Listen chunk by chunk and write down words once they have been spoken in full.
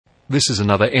This is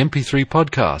another MP3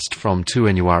 podcast from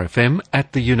 2NURFM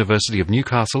at the University of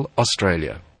Newcastle,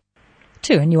 Australia.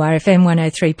 2NURFM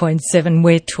 103.7,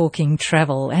 we're talking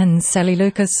travel. And Sally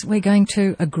Lucas, we're going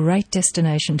to a great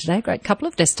destination today, a great couple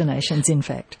of destinations, in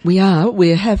fact. We are. We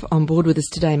have on board with us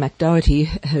today Mac Doherty,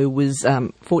 who was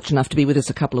fortunate enough to be with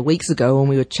us a couple of weeks ago when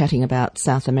we were chatting about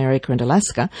South America and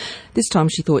Alaska. This time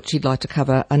she thought she'd like to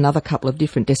cover another couple of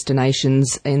different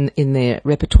destinations in their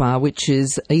repertoire, which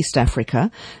is East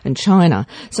Africa and China.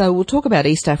 So we'll talk about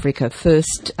East Africa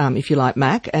first, if you like,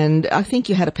 Mac. And I think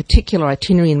you had a particular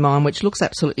itinerary in mind which looks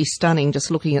absolutely stunning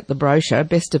just looking at the brochure,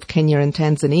 Best of Kenya and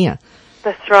Tanzania.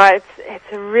 That's right. It's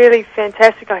a really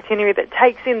fantastic itinerary that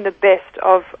takes in the best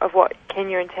of what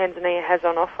Kenya and Tanzania has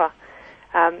on offer.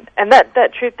 And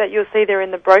that trip that you'll see there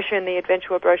in the brochure, in the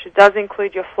Adventure brochure, does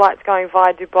include your flights going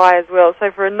via Dubai as well.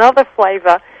 So for another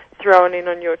flavour thrown in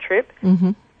on your trip.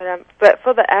 Mm-hmm. But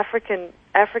for the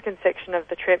African section of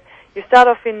the trip, you start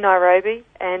off in Nairobi,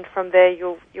 and from there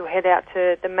you'll head out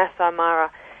to the Masai Mara.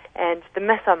 And the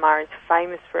Masai Mara is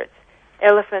famous for its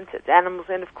elephants, its animals,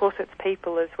 and of course its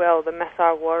people as well, the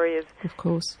Masai warriors. Of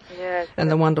course. Yeah.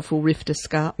 And the wonderful Rift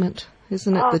Escarpment,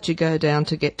 isn't it, that you go down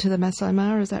to get to the Masai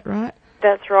Mara, is that right?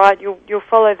 That's right. You'll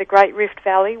follow the Great Rift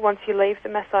Valley once you leave the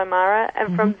Masai Mara,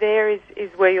 and from there is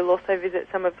where you'll also visit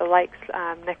some of the lakes,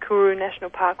 Nakuru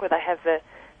National Park, where they have the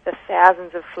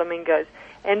thousands of flamingos.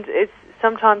 And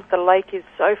sometimes the lake is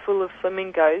so full of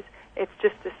flamingos, it's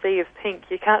just a sea of pink.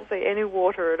 You can't see any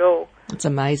water at all. It's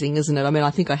amazing, isn't it? I mean, I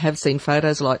think I have seen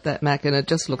photos like that, Mac, and it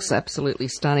just looks absolutely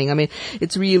stunning. I mean,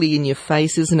 it's really in your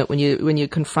face, isn't it, when you're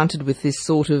confronted with this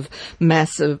sort of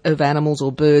mass of animals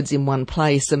or birds in one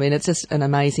place. I mean, it's just an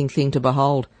amazing thing to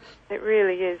behold. It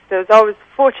really is. I was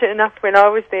fortunate enough when I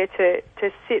was there to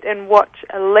sit and watch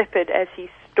a leopard as he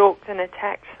stalked and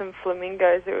attacked some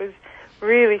flamingos. It was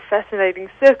really fascinating,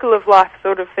 circle of life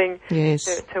sort of thing.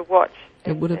 Yes. To watch.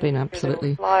 It would have been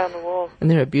absolutely. Fly on the wall. And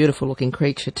they're a beautiful looking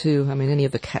creature too. I mean, any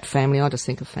of the cat family I just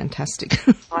think are fantastic.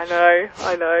 I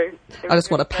know. I just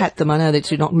want to pat them. I know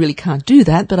that you really can't do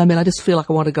that, but I mean, I just feel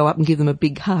like I want to go up and give them a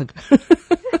big hug.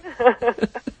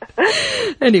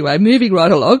 Anyway, moving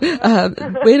right along.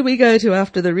 Where do we go to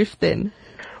after the Rift then?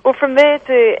 Well, from there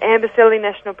to Amboseli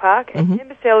National Park. And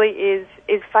Amboseli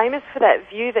is famous for that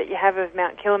view that you have of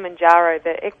Mount Kilimanjaro,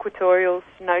 the equatorial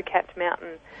snow-capped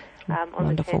mountain. On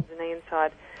Wonderful. the Tanzanian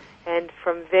side. And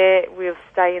from there we'll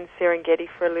stay in Serengeti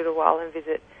for a little while and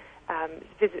visit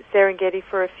Serengeti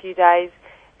for a few days,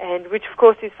 and which of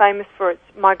course is famous for its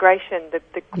migration,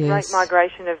 the great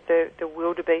migration of the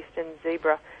wildebeest and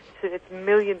zebra. So it's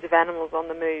millions of animals on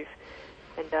the move,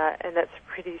 and that's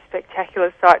a pretty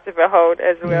spectacular sight to behold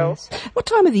as well. Yes. What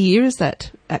time of the year does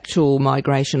that actual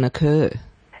migration occur?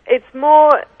 It's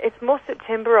more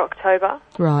September, October.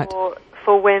 Right.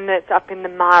 For when it's up in the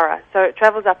Mara. So it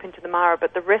travels up into the Mara,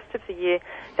 but the rest of the year,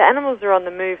 the animals are on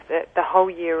the move the whole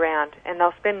year round, and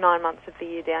they'll spend 9 months of the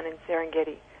year down in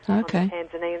Serengeti on the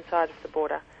Tanzanian side of the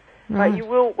border. Right. But you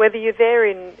will, whether you're there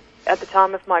at the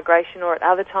time of migration or at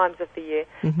other times of the year,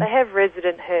 they have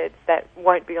resident herds that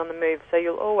won't be on the move, so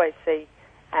you'll always see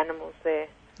animals there.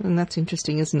 And that's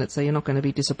interesting, isn't it? So you're not going to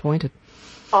be disappointed.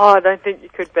 Oh, I don't think you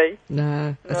could be.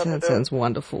 No, that sounds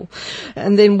wonderful.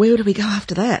 And then where do we go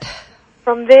after that?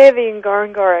 From there, the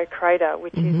Ngorongoro crater,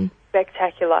 which is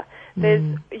spectacular.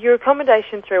 Your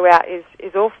accommodation throughout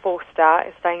is all 4-star,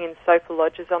 staying in Sopa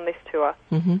lodges on this tour.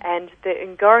 And the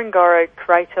Ngorongoro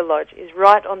Crater Lodge is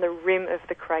right on the rim of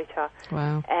the crater.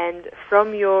 Wow. And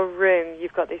from your room,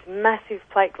 you've got this massive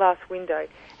plate glass window,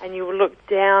 and you will look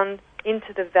down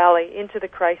into the valley, into the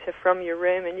crater from your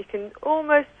room, and you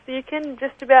can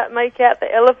just about make out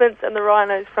the elephants and the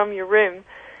rhinos from your room.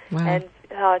 Wow. And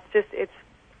it's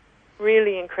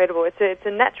really incredible. It's a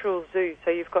natural zoo,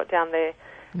 so you've got down there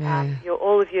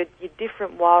all of your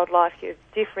different wildlife, your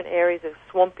different areas of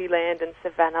swampy land and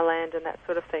savanna land and that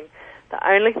sort of thing. The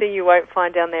only thing you won't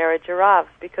find down there are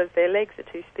giraffes because their legs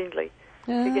are too spindly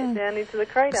to get down into the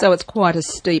crater. So it's quite a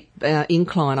steep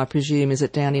incline, I presume, is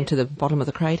it, down into the bottom of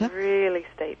the crater? Really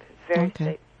steep, very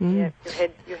steep. Yeah,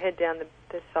 you head down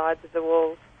the sides of the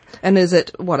walls. And is it,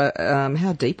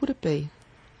 how deep would it be?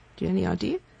 Do you have any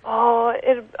idea? Oh,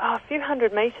 a few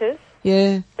hundred metres.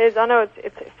 Yeah. I know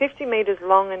it's 50 metres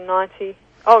long and 90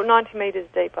 metres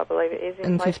deep, I believe it is.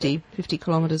 And 50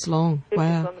 kilometres long. 50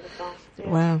 wow. kilometres long. Yeah.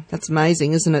 Wow, that's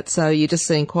amazing, isn't it? So you're just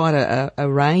seeing quite a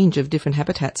range of different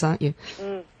habitats, aren't you?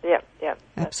 Yep.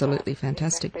 Absolutely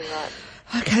fantastic. Exactly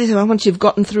right. Okay, so once you've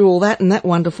gotten through all that and that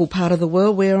wonderful part of the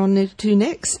world, where on to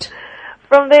next?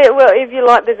 From there, well, if you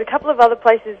like, there's a couple of other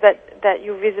places that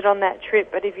you'll visit on that trip,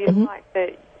 but if you like,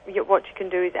 what you can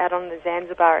do is add on the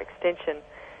Zanzibar extension.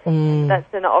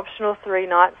 That's an optional 3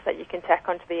 nights that you can tack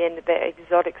onto the end of their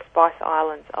exotic spice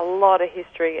islands. A lot of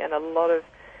history and a lot of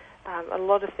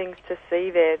things to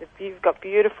see there. You've got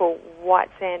beautiful white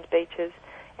sand beaches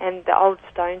and the old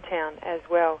stone town as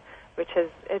well,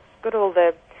 it's got all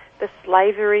the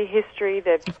slavery history,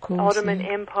 the Ottoman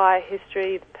Empire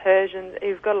history, the Persians.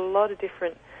 You've got a lot of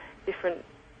different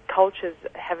cultures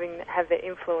have their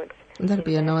influence. And that'd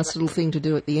be a nice little thing to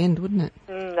do at the end, wouldn't it?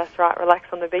 That's right. Relax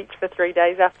on the beach for 3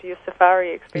 days after your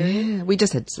safari experience. Yeah, we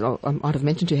just had, I might have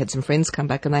mentioned you had some friends come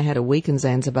back and they had a week in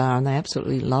Zanzibar and they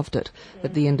absolutely loved it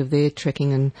at the end of their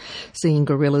trekking and seeing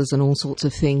gorillas and all sorts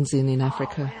of things in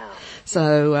Africa. Wow.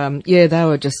 So, they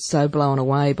were just so blown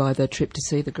away by the trip to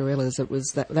see the gorillas. It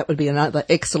was that would be another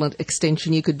excellent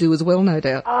extension you could do as well, no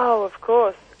doubt. Oh, of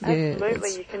course. Yeah,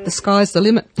 absolutely. You can. The sky's the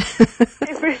limit.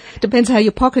 Depends how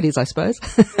your pocket is, I suppose.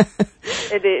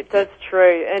 That's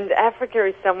true. And Africa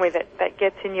is somewhere that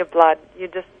gets in your blood. You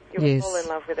Yes. fall in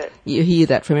love with it. You hear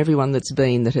that from everyone that's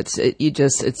been, that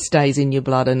it stays in your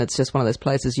blood, and it's just one of those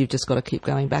places you've just got to keep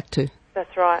going back to.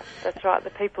 That's right.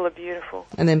 The people are beautiful.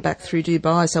 And then back through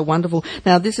Dubai, so wonderful.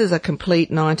 Now, this is a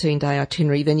complete 19-day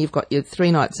itinerary. Then you've got your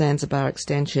 3-night Zanzibar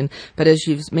extension. But as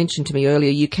you've mentioned to me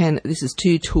earlier, this is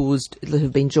 2 tours that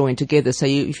have been joined together. So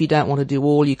if you don't want to do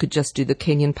all, you could just do the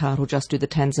Kenyan part or just do the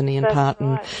Tanzanian part.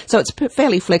 Right. And so it's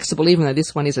fairly flexible. Even though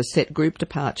this one is a set group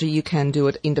departure, you can do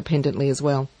it independently as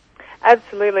well.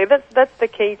 Absolutely. That's the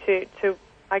key to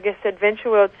I guess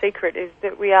Adventure World's secret is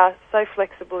that we are so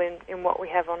flexible in what we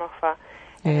have on offer,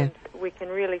 and we can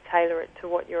really tailor it to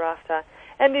what you're after.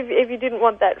 And if you didn't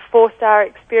want that 4-star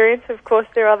experience, of course,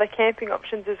 there are other camping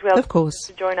options as well. Of course.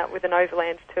 To join up with an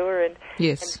overland tour and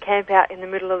Yes. and camp out in the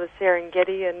middle of the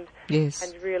Serengeti and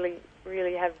really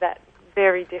have that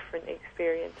very different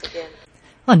experience again.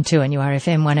 On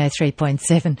 2NURFM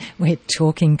 103.7, we're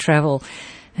talking travel.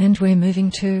 And we're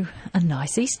moving to a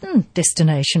nice eastern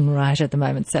destination right at the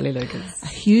moment, Sally Lucas. A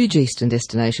huge eastern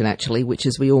destination, actually, which,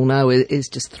 as we all know, is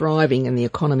just thriving and the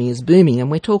economy is booming. And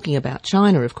we're talking about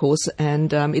China, of course,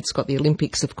 and it's got the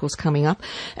Olympics, of course, coming up.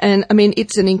 And, I mean,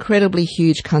 it's an incredibly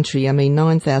huge country. I mean,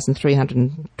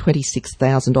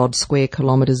 9,326,000 odd square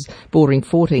kilometres, bordering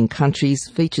 14 countries,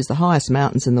 features the highest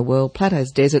mountains in the world,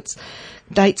 plateaus, deserts,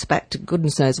 dates back to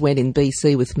goodness knows when in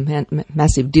BC with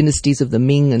massive dynasties of the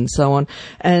Ming and so on.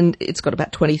 And it's got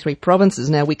about 23 provinces.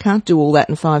 Now, we can't do all that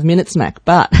in 5 minutes, Mac,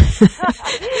 but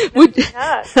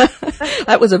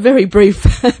that was a very brief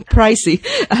précis.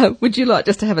 Would you like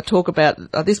just to have a talk about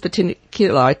this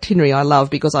particular itinerary I love,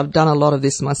 because I've done a lot of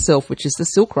this myself, which is the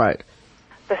Silk Road?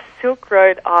 The Silk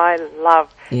Road I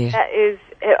love. Yeah.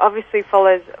 It obviously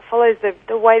follows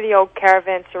the way the old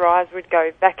caravanserais would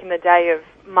go back in the day of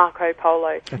Marco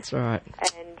Polo. That's right.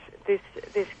 And this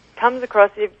comes across.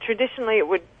 Traditionally, it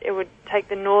would take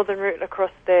the northern route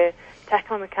across the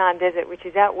Taklamakan Desert, which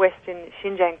is out west in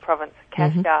Xinjiang province,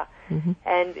 Kashgar. Mm-hmm.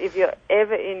 And if you're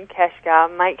ever in Kashgar,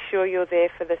 make sure you're there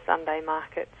for the Sunday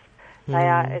markets.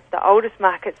 It's the oldest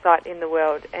market site in the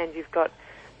world, and you've got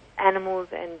animals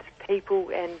and people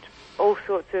and all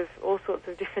sorts of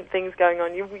different things going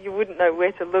on. You wouldn't know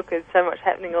where to look. There's so much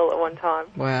happening all at one time.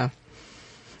 Wow.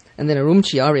 And then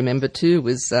Urumqi, I remember too,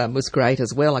 was great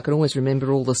as well. I can always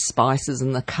remember all the spices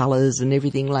and the colours and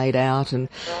everything laid out. And,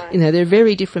 they're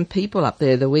very different people up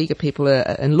there. The Uyghur people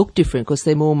and look different because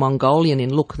they're more Mongolian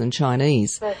in look than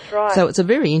Chinese. That's right. So it's a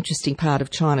very interesting part of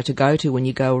China to go to when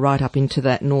you go right up into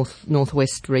that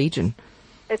northwest region.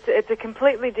 It's a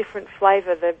completely different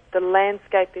flavour. The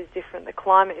landscape is different, the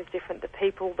climate is different, the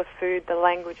people, the food, the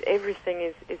language, everything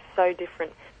is so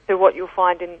different to what you'll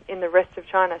find in the rest of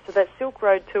China. So that Silk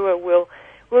Road tour will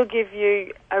give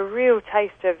you a real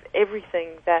taste of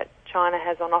everything that China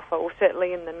has on offer, or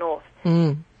certainly in the north.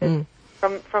 From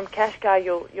Kashgar,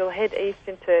 you'll head east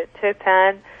into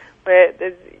Turpan, where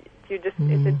it's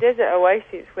a desert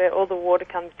oasis where all the water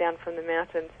comes down from the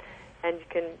mountains. And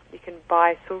you can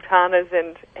buy sultanas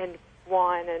and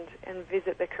wine and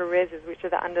visit the karezes, which are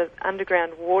the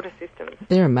underground water systems.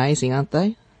 They're amazing, aren't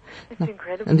they? It's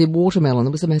incredible. And the watermelon,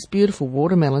 it was the most beautiful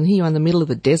watermelon. Here in the middle of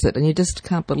the desert, and you just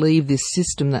can't believe this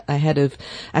system that they had of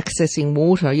accessing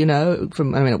water,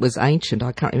 it was ancient.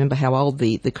 I can't remember how old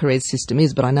the Karez system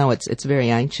is, but I know it's very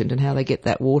ancient, and how they get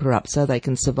that water up so they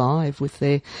can survive with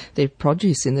their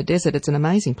produce in the desert. It's an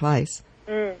amazing place.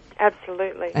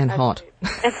 Absolutely. And hot.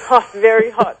 And hot, very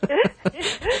hot.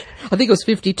 I think it was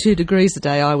 52 degrees the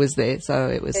day I was there, so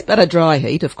it was but a dry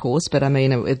heat, of course, but I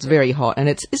mean, it's very hot. And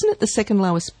isn't it the second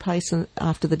lowest place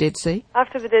after the Dead Sea?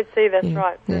 After the Dead Sea, that's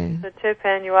right. The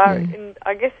Turpan, you are, in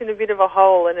a bit of a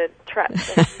hole, and it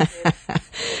traps.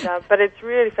 But it's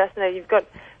really fascinating. You've got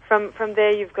From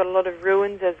there, you've got a lot of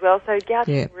ruins as well. So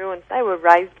Gaocheng ruins, they were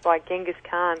raised by Genghis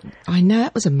Khan. I know,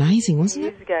 it was amazing, wasn't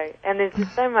years ago. And there's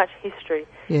just so much history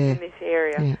in this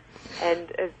area, and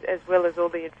as well as all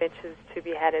the adventures to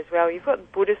be had as well. You've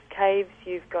got Buddhist caves,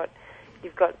 you've got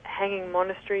hanging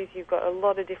monasteries, you've got a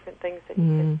lot of different things that you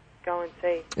can go and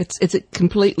see. It's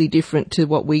completely different to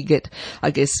what we get,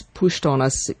 I guess, pushed on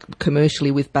us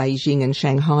commercially with Beijing and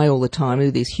Shanghai all the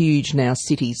time. These huge now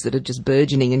cities that are just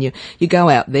burgeoning, and you go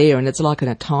out there and it's like in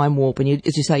a time warp, and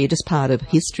as you say, you're just part of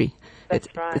history. That's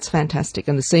right. It's fantastic,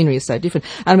 and the scenery is so different.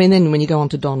 I mean, then when you go on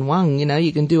to Dongwang,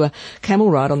 you can do a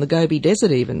camel ride on the Gobi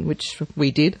Desert even, which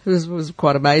we did. It was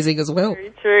quite amazing as well.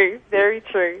 Very true, very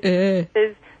true. Yeah.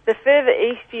 The further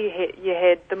east you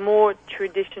head, the more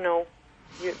traditional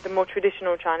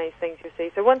Chinese things you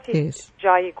see. So once you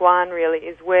Jiayiguan really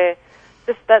is where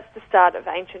that's the start of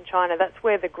ancient China. That's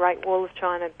where the Great Wall of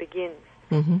China begins.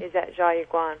 Is at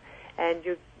Jiayiguan, and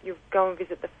you go and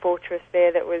visit the fortress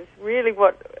there. That was really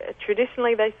what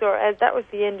traditionally they saw as that was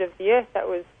the end of the earth. That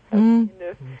was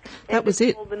that was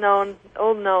it. All the known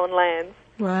lands.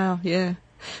 Wow, yeah.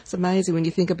 It's amazing when you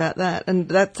think about that, and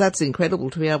that's incredible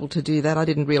to be able to do that. I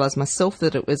didn't realise myself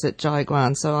that it was at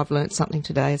Jiayiguan, so I've learnt something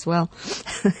today as well.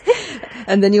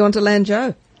 And then you're on to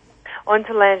Lanzhou. On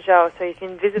to Lanzhou, so you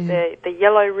can visit the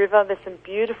Yellow River. There's some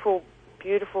beautiful,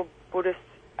 beautiful Buddhist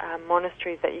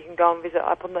monasteries that you can go and visit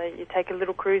you take a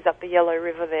little cruise up the Yellow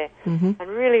River there. And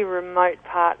really remote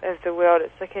part of the world.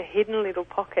 It's like a hidden little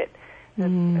pocket of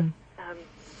some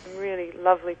really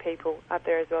lovely people up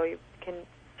there as well. You can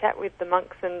chat with the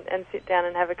monks and sit down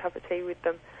and have a cup of tea with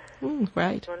them.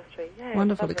 Great. Yeah,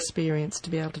 wonderful experience to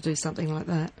be able to do something like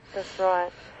that. That's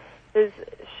right. There's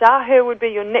Shahe would be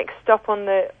your next stop on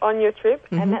your trip,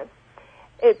 and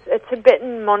it's a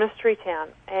Tibetan monastery town,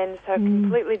 and so a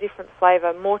completely different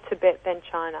flavour, more Tibet than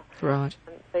China. Right.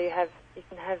 So you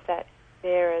can have that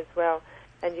there as well,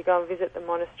 and you go and visit the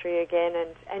monastery again,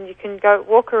 and you can go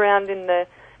walk around and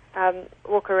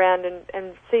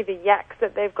see the yaks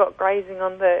that they've got grazing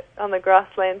on the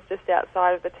grasslands just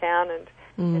outside of the town,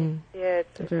 and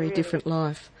it's a very really different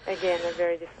life. Again, a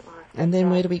very different life. And then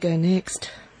where do we go next?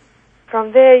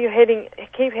 From there,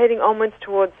 keep heading onwards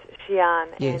towards Xi'an.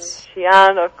 Yes. And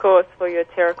Xi'an, of course, for your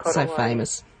terracotta so warriors.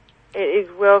 Famous. It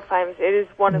is world famous. It is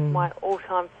one of my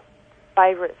all-time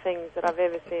favourite things that I've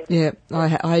ever seen. Yeah,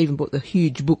 I even bought the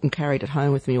huge book and carried it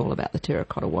home with me all about the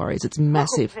terracotta warriors. It's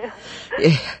massive.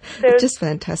 It's just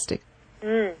fantastic.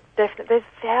 Definitely. There's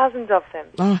thousands of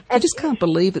them. I just can't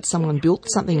believe that someone built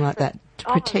something like that to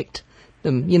protect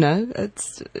them,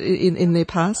 it's in their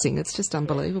passing. It's just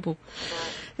unbelievable.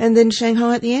 Right. And then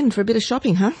Shanghai at the end for a bit of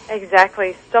shopping, huh?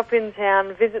 Exactly. Stop in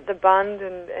town, visit the Bund,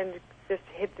 and just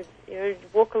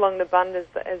walk along the Bund as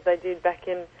they did back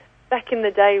in the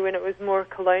day when it was more a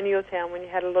colonial town, when you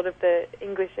had a lot of the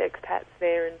English expats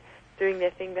there and doing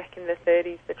their thing back in the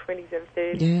 30s, the 20s and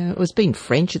 30s. Yeah, it was been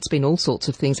French, it's been all sorts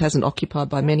of things, hasn't occupied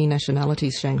by many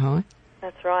nationalities, Shanghai.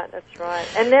 That's right.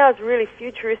 And now it's a really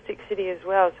futuristic city as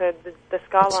well, so the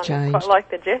skyline is quite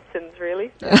like the Jetsons,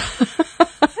 really.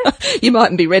 You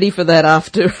mightn't be ready for that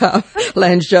after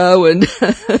Lanzhou and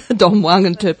Dongwang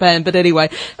and Turpan, but anyway,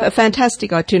 a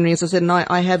fantastic itinerary, as I said, and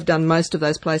I have done most of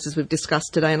those places we've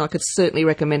discussed today, and I could certainly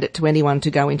recommend it to anyone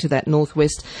to go into that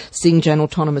northwest Xinjiang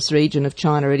autonomous region of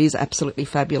China. It is absolutely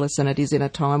fabulous, and it is in a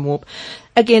time warp.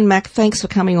 Again, Mac, thanks for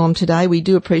coming on today. We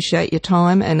do appreciate your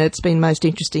time, and it's been most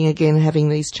interesting again having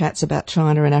these chats about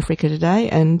China and Africa today,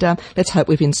 and let's hope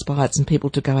we've inspired some people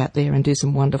to go out there and do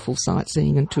some wonderful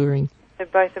sightseeing and touring. They're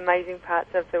both amazing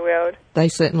parts of the world. They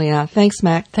certainly are. Thanks,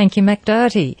 Mac. Thank you, Mac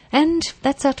Doherty. And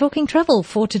that's our Talking Travel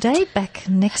for today. Back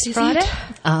next Friday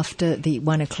after the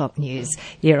 1 o'clock news.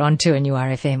 You're on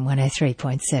 2NURFM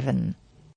 103.7.